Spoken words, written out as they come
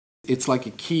it's like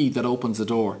a key that opens a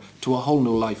door to a whole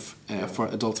new life for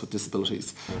adults with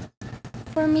disabilities.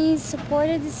 For me,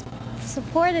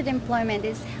 supported employment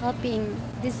is helping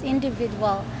this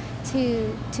individual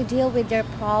to deal with their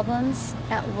problems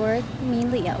at work,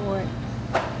 mainly at work,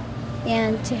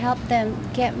 and to help them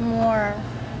get more,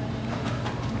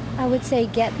 I would say,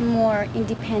 get more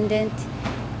independent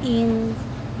in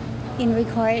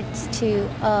regards to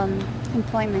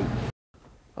employment.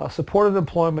 Supported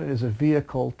employment is a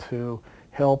vehicle to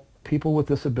help people with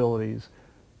disabilities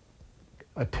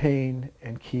attain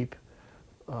and keep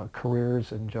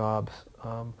careers and jobs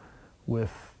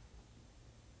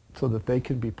so that they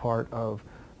can be part of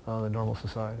the normal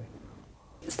society.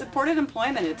 Supported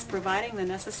employment, it's providing the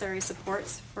necessary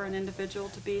supports for an individual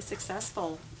to be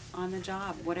successful on the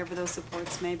job, whatever those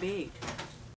supports may be.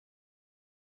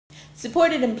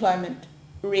 Supported employment,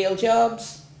 real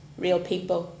jobs, real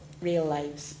people, real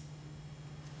lives.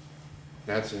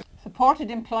 That's it.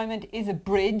 Supported employment is a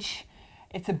bridge.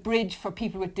 It's a bridge for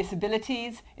people with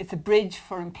disabilities. It's a bridge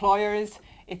for employers.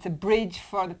 It's a bridge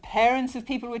for the parents of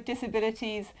people with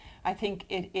disabilities. I think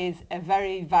it is a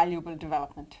very valuable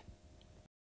development.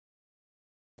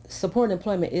 Supported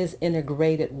employment is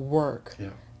integrated work. Yeah.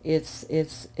 It's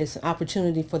an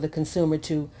opportunity for the consumer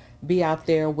to be out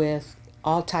there with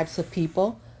all types of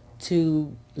people,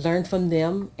 to learn from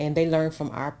them, and they learn from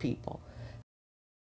our people.